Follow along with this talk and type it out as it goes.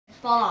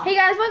fall off. Hey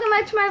guys, welcome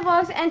back to my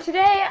vlogs, and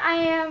today I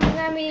am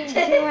gonna be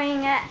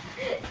doing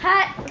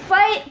hat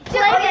fight.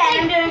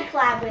 I'm doing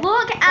collab with.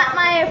 Look at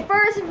my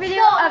first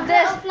video of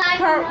this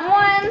part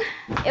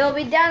 1. It will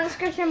be down in the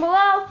description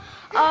below.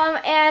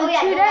 And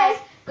today,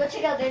 go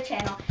check out their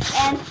channel.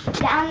 And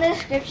down in the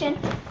description,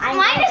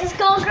 mine is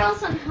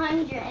Skullgirls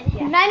 100.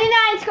 Yeah.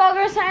 99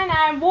 Skullgirls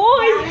 99 boys.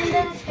 Down in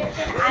the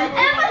description,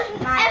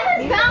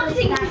 Emma's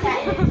bouncing me.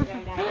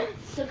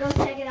 So go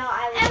check it out.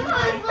 Emma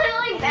was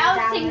literally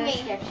bouncing me.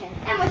 Description.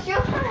 Emma, show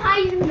them how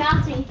you can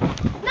bounce me.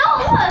 No,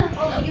 look.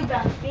 Oh, you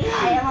bounced me.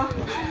 Hi, Emma.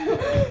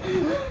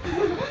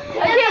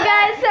 Okay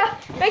guys, so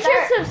make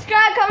sure to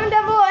subscribe, comment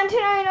down below, and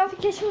turn on your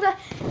notifications.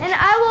 And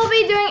I will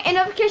be doing a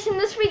notification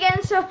this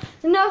weekend, so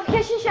the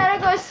notification shout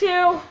out goes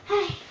to...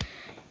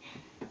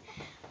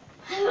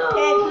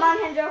 Okay, come on,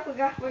 Hendro.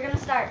 We're gonna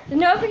start. The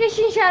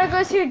notification shout out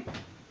goes to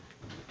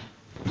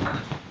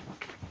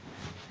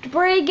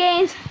Brady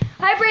Games.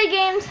 Hi Brady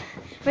Games.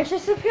 Make sure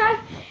to subscribe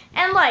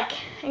and like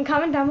and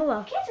comment down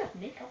below.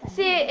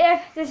 See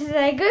if this is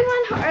a good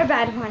one or a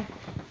bad one.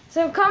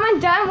 So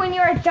comment down when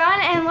you are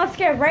done, and let's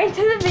get right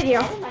into the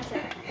video.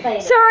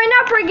 So right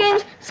now, Brady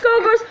Games,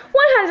 Skullgirls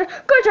 100.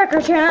 Go check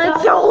our channel.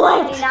 It's so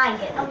lit.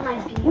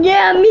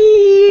 Yeah,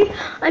 me.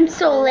 I'm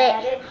so lit.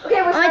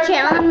 Okay, we're On my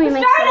channel, I'm gonna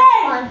make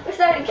We're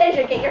starting.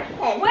 Kendra, get your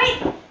head.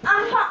 Wait,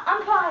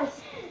 I'm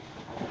paused.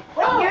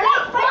 Wait, you're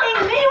not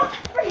fighting me. What the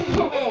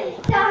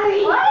freak?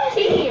 Sorry. What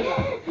team?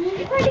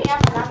 You're fighting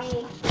Emma, not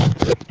me.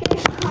 Okay,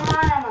 come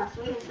on, Emma,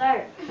 so we can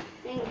start.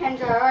 Me and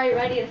Kendra are already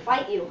ready to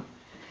fight you.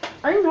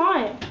 I'm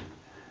not.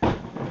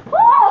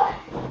 Oh!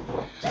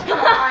 Come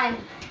on.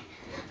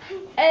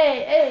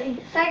 Hey.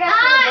 Check out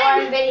the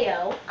boring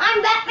video.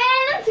 I'm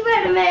Batman and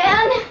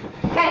Spider-Man.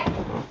 Okay,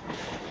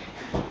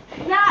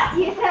 Nah,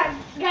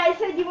 guys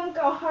said you wouldn't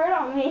go hard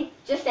on me.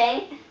 just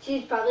saying,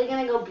 she's probably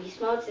gonna go beast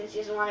mode since she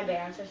doesn't want to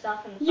embarrass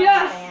herself in front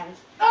Yes! of fans.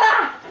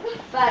 Ah!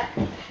 But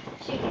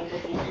she can go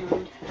beast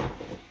mode.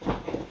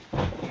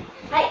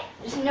 Hey,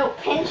 there's no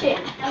pinching.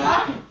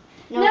 Emma?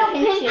 No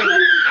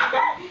pinching.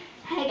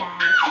 Hey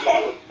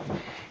guys.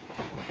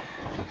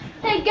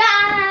 Hey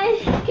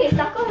guys. Okay,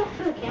 stop going up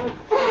for the camera.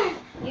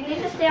 You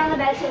need to stay on the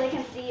bed so they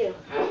can see you.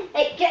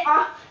 Hey, get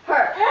off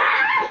her.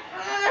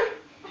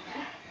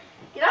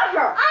 Get off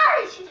her.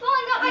 Ah, she's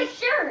pulling up my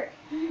shirt.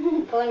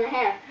 Pulling her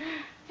hair.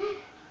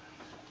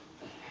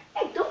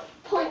 Hey, don't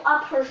pull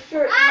up her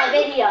shirt in the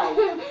video.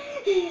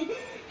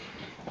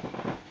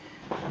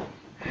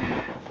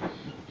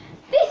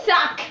 They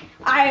suck.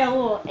 I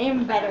will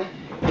aim better.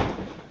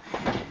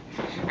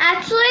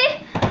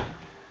 Actually,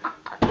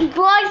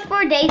 Vlogs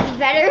 4 Days is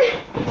better.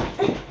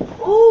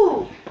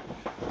 Ooh.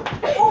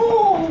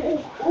 Ooh.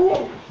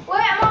 Ooh.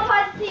 Wait, I'm on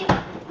pause team.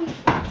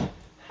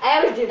 I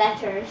always do that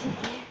to her. She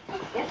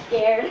gets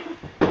scared.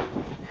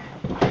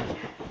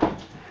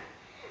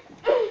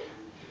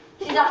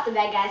 She's off the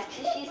bed, guys,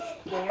 because she's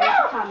scared.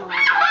 Come on.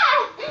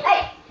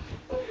 Hey.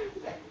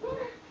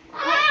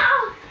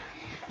 Ow!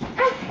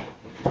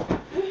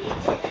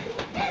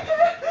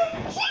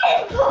 She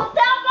just pulled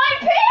down my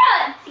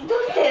pants!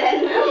 Don't say that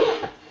now.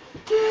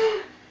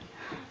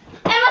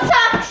 Emma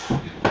sucks!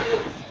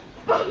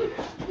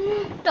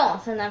 Don't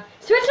listen to them.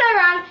 Switch it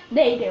around.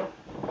 They do.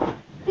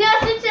 No,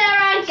 switch it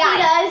around,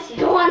 Guys, she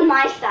go on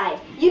my side.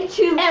 You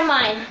too. And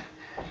mine. does.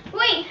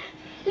 Wait,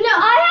 No,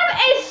 I have a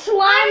I'm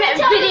slime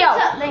telling you video.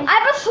 something. I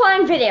have a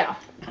slime video.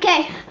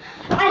 okay.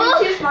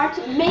 I'm too smart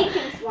to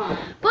making slime.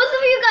 Both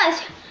of you guys,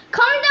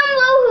 comment down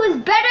below who is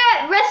better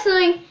at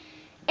wrestling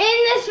in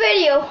this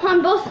video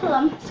on both of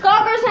them.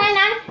 Skullgirls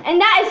 99, and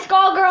that is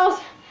Skullgirls.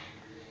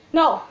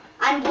 No.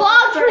 I'm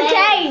Vlogs for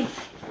days.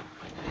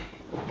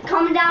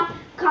 Comment down.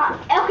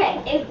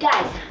 Okay, if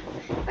guys.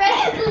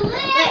 Wrestling!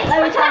 Wait,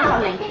 let me tell you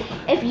something.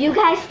 If you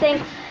guys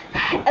think,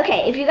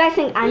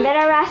 I'm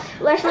better at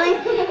wrestling,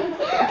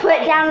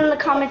 put down in the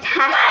comments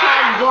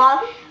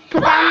 #vlog.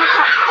 Put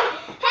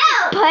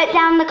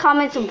down in the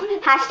comments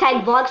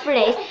 #vlogs for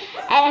days.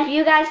 And if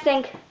you guys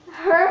think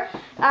her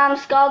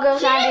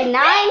Skullgirls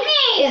 99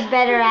 is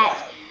better at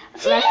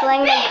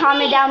wrestling, then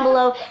comment down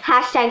below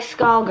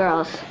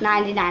 #Skullgirls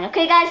 99.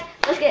 Okay, guys,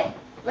 let's get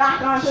rock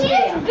on to the She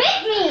video. just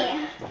bit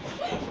me!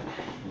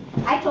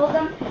 I told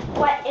them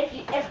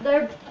if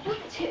they're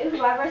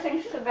whoever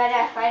thinks they're better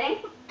at fighting.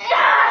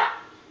 Ah!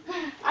 I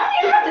don't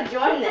even have to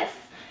join this.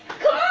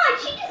 Come on,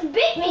 she just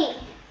bit me!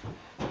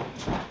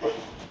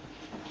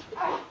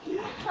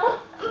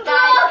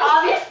 Guys,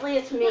 obviously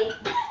it's me.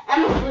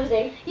 Emma's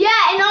losing. Yeah,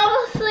 and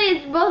obviously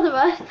it's both of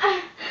us.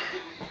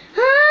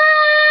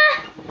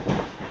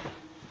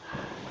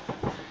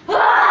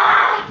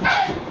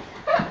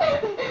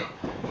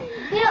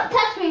 You don't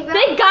touch me, bro.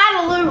 They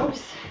gotta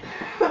lose.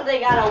 They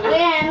gotta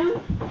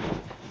win.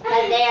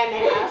 But they are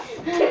minus.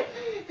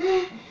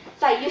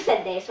 Sorry, you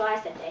said they, so I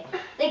said they.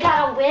 They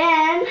gotta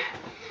win.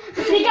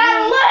 They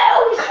gotta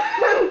lose.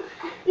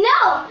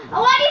 No!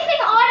 Why do you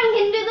think Autumn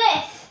can do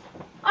this?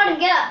 Autumn,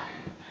 get up.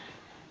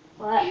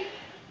 What?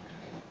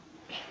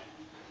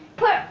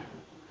 Put.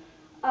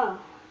 Oh.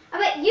 I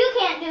bet you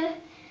can't do it.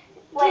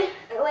 Wait,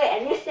 I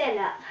need to stand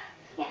up.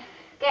 Yeah.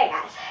 Okay,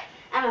 guys.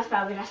 I'm Emma's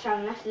probably not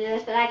strong enough to do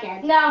this, but I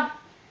can. No.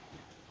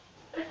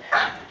 And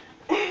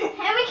we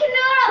can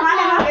do it Come on,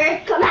 up longer.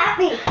 Emma. Come at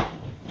me.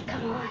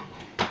 Come on.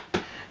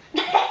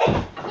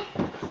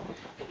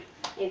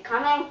 You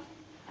coming?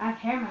 I have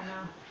hair in my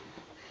mouth.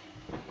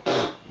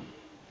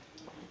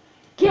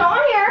 Get on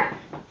here.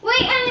 Wait,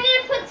 I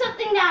need to put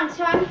something down,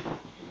 so I'm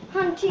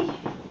on T.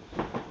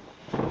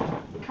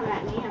 Come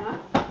at me, Emma.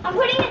 I'm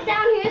putting it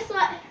down here so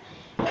I...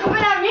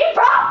 Coming at me,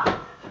 bro.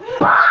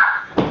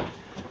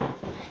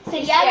 So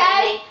yeah,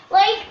 guys,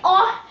 like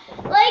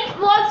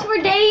vlogs for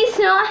days,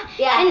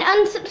 Yeah. and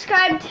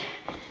unsubscribed.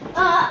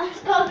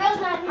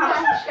 Skullgirls not. How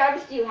many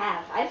subscribers do you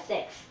have? I have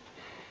 6.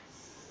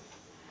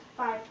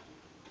 5.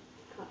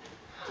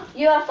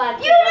 You have 5.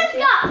 You just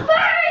got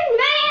burned,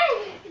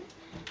 man.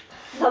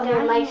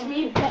 Someone likes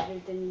me better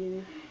than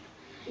you.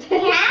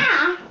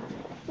 Yeah.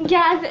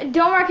 Guys,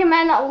 don't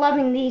recommend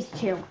loving these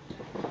two.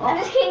 I'm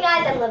just kidding,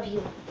 guys. I love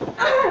you.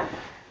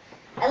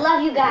 I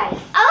love you guys.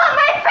 I love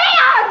my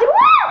fans.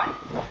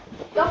 Woo!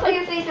 Don't put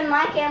your face in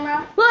my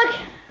camera. Look,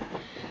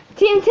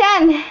 Team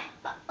 10.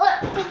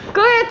 Look.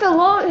 Go at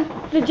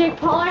the Jake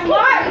Paul and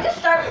Mark, you just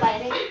start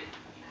fighting.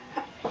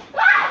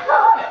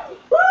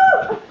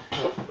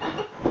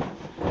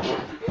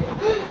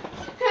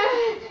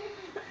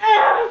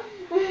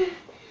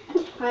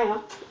 I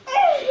know.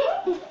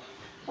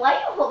 Why are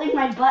you holding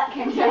my butt,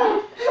 Kendra?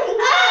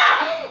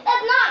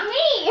 That's not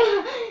me.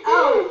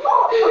 Oh,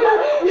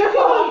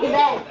 no, the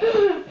bed.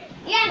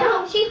 Yeah,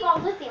 no, she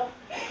falls with you.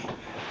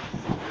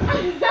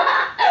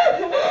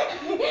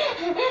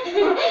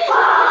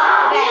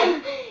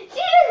 Bed. She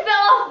just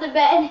fell off the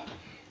bed.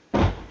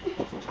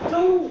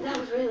 No, that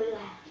was really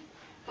loud.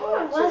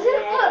 Oh, was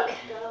it? Look.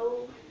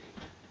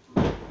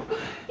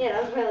 Yeah,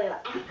 that was really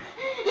loud.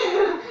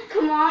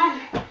 Come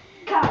on.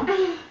 Come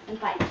and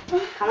fight.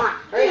 Come on,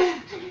 hurry up.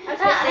 I'm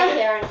supposed to stay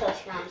here until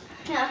she comes.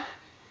 Yeah.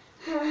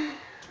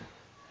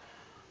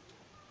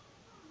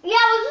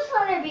 Yeah, we'll just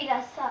let her beat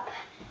us up.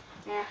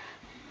 Yeah,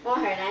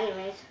 won't hurt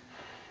anyways.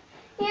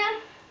 Yeah.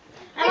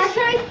 I'm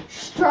actually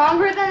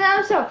stronger than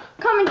them, so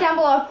comment down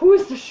below who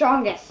is the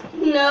strongest.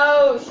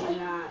 No, she's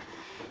not.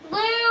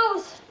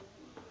 Lose.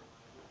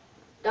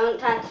 Don't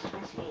touch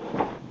my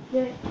screen.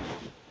 Yeah.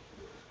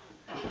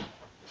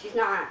 She's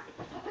not.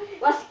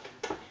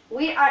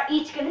 We are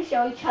each going to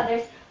show each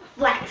other's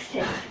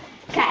flexes.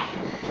 Okay,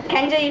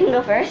 Kendra, you can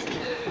go first.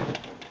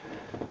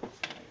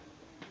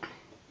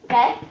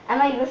 Okay,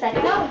 Emma, you go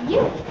second. No,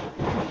 you.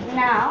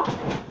 Now,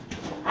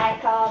 I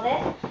called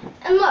it.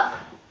 And look.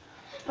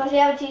 Plus, you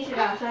have a t-shirt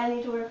on, so I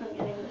need to work on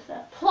getting this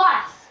up.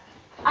 Plus,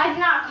 I did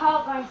not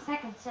call it going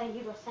second, so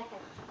you go second.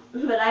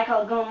 But I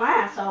called going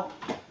last, so.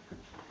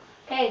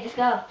 Okay, just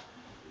go.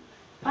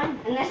 Fine.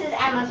 And this is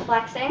Emma's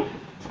flexing.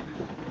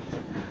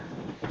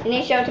 You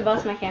need to show it to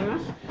both my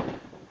cameras.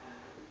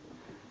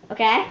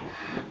 Okay?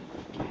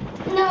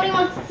 Nobody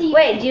wants to see.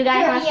 Wait, do you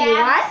guys want to see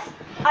Yes.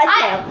 what? I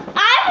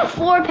have a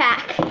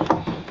 4-pack.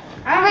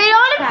 Wait,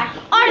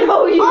 Autumn,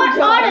 No, you don't.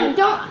 Autumn,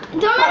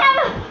 don't I have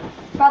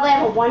a Probably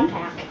have a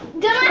 1-pack.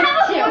 don't I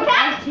have a 4-pack?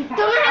 I have 2-pack.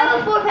 Don't I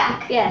have a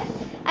 4-pack? Yes.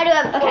 I do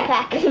have a Okay,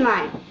 4-pack. this is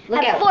mine.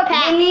 Look I have out. a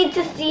 4-pack. You need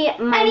to see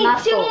my I need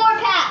muscles. 2 more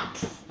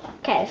packs.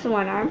 Okay, this is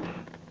one arm.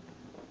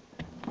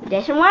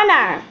 This is one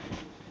arm.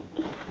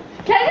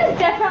 Ken is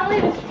definitely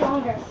the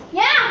strongest.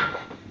 Yeah.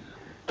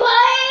 But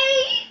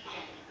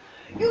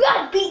you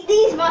gotta beat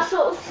these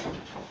muscles.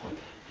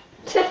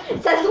 Says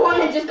the one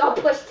that just got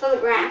pushed to the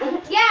ground.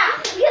 Yeah,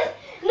 because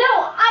no,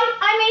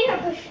 I made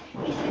her push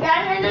me to the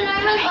ground and then I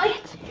was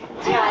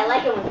like, Yeah, I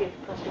like it when people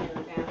push me to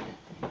the ground.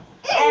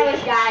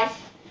 Anyways, guys,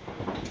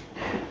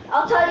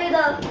 I'll tell you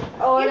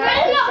the order. you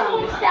better of not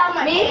strongest. push down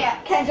my Me,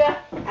 pants. Kendra,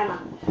 Emma.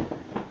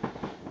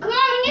 Come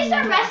on, we need to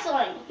start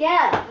wrestling.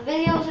 Yeah, the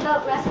video's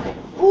about wrestling.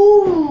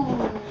 Ooh.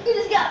 You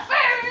just got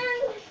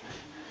burned.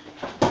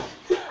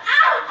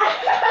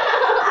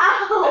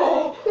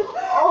 Ow!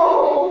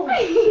 Oh!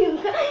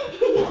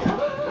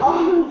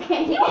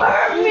 Okay. You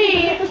hurt me!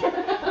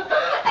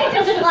 I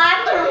just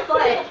slapped her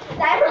foot.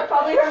 That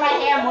probably hurt my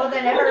hand more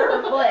than it hurt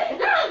her foot.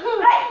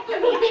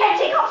 You can't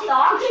take off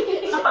socks.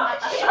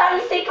 She's trying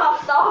to take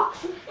off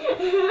socks.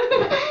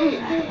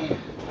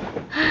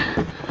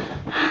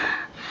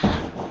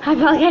 I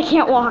feel like I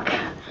can't walk.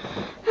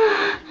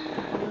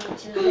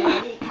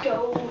 Let it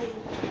go.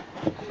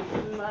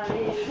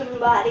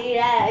 Somebody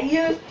that I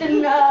used to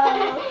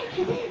know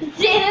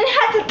didn't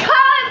have to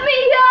cut me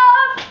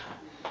off.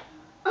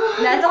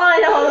 That's all I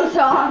know of the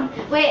song.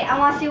 Wait, I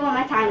want to see what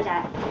my time's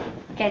at.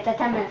 Okay, it's at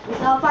 10 minutes. We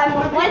still have 5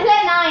 more minutes. When's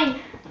at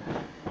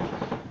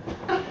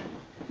 9?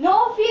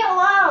 No, be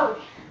loud.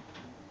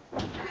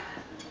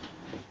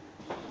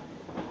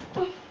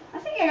 I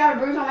think I got a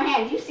bruise on my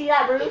hand. Do you see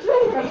that bruise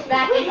from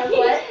smacking her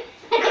foot?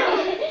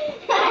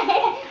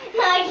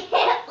 I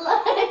can't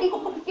look.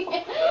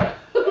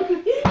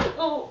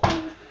 Oh.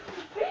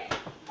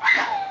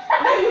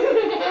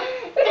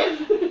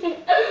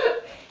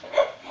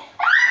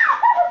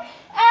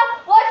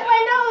 Watch my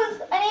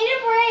nose. I need a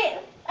break.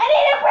 I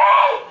need a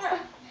break.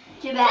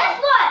 Too bad. Guess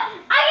what?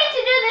 I get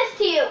to do this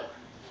to you.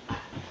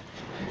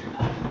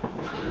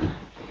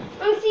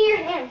 Let me see your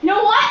hand.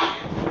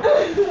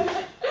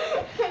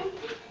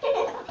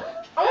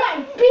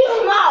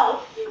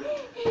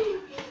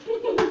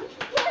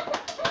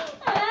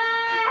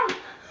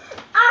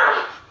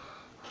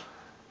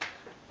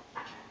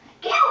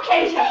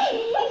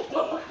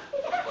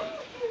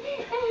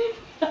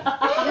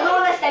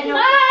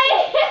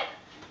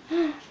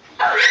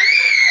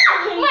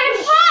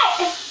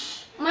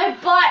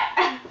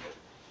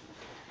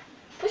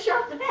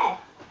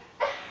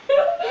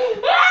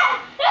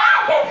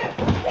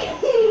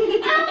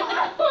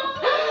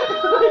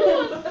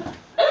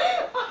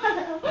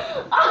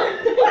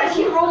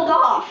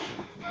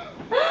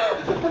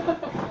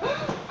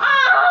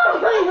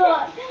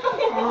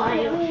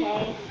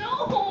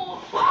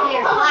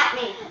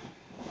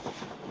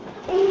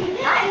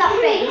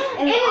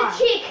 In the arm.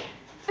 cheek.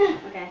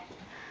 Okay.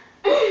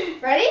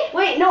 Ready?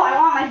 Wait, no, I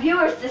want my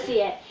viewers to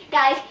see it.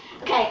 Guys,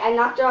 okay, I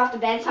knocked her off the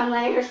bed, so I'm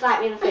letting her slap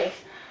me in the face.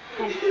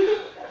 Okay.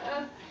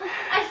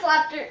 I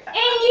slapped her.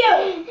 And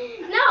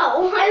you.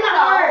 No. In the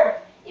arm.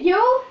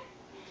 You?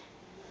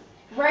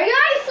 Right? You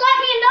already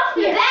slapped me enough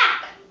in the back.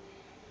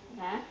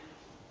 Okay.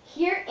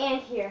 Here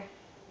and here.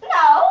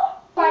 No.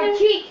 On the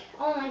cheek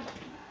only.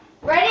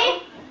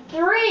 Ready?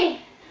 3.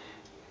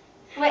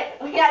 Wait,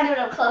 we gotta do it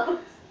up close.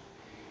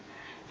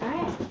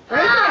 Alright.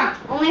 Ah.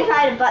 Only if I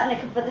had a button that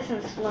could put this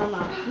in slow-mo.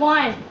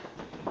 1,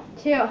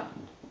 2,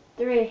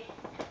 3.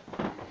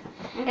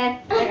 Okay,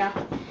 there you go.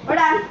 We're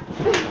done.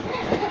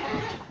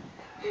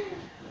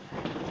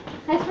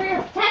 That's for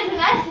your protection.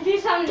 That's to do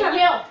something to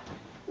you.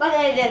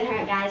 Luckily it didn't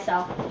hurt, guys,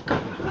 so.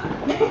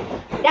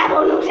 That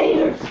one no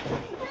taters.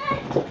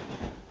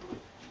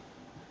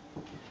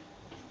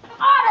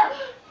 Autumn.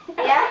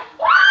 Yeah?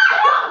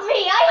 Help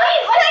me. I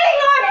need Sitting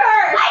on her!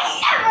 It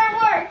never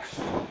works.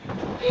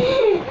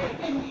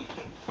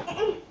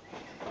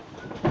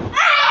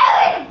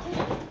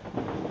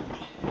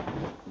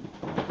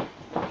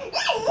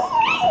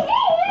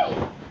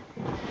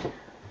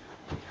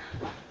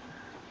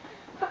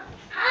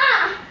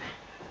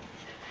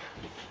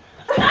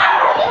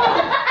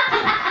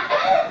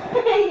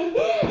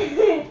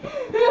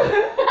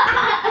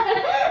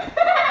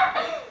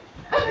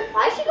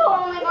 Why is she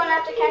only going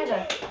after Kendra?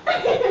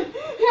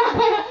 You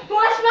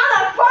want to smell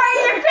that fart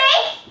in your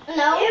face?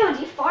 No. Ew, do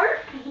you fart?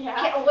 Yeah.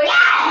 Get away.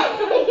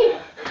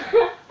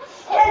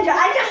 Kendra,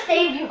 I just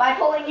saved you by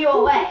pulling you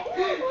away.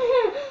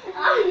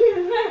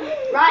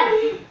 Run.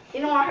 You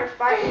don't want her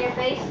fart in your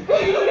face?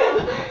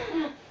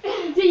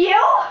 Do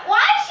you?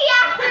 Why is she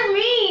after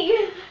me?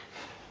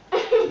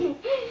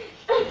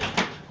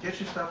 Get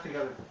your stuff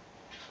together.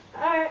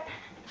 Alright.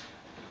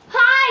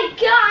 Hi,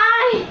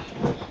 guys.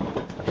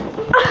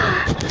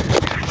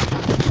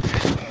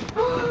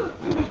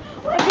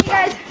 Okay,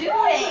 guys.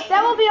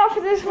 That will be all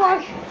for this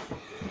vlog.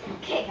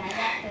 Okay, guys.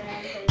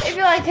 If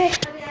you liked it,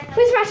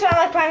 please smash that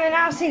like button, and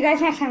I'll see you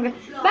guys next time.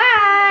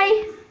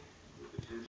 Bye.